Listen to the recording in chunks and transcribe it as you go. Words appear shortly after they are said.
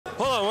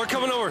Hold on, we're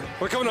coming over.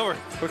 We're coming over.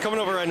 We're coming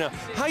over right now.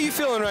 How you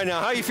feeling right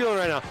now? How you feeling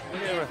right now?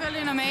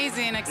 Feeling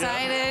amazing,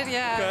 excited,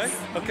 yeah.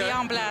 Okay.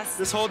 Beyond blessed.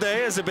 This whole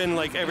day, has it been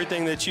like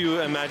everything that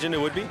you imagined it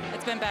would be?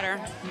 It's been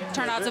better.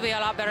 Turned out to be a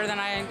lot better than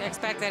I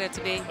expected it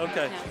to be.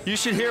 Okay. Yeah. You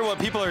should hear what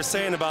people are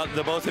saying about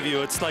the both of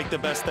you. It's like the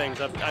best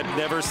things. I've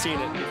never seen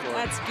it before.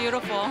 That's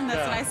beautiful.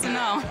 That's nice to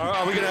know.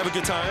 Are we going to have a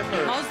good time?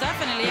 Or? Most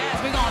definitely,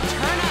 yes. We're going to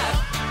turn up.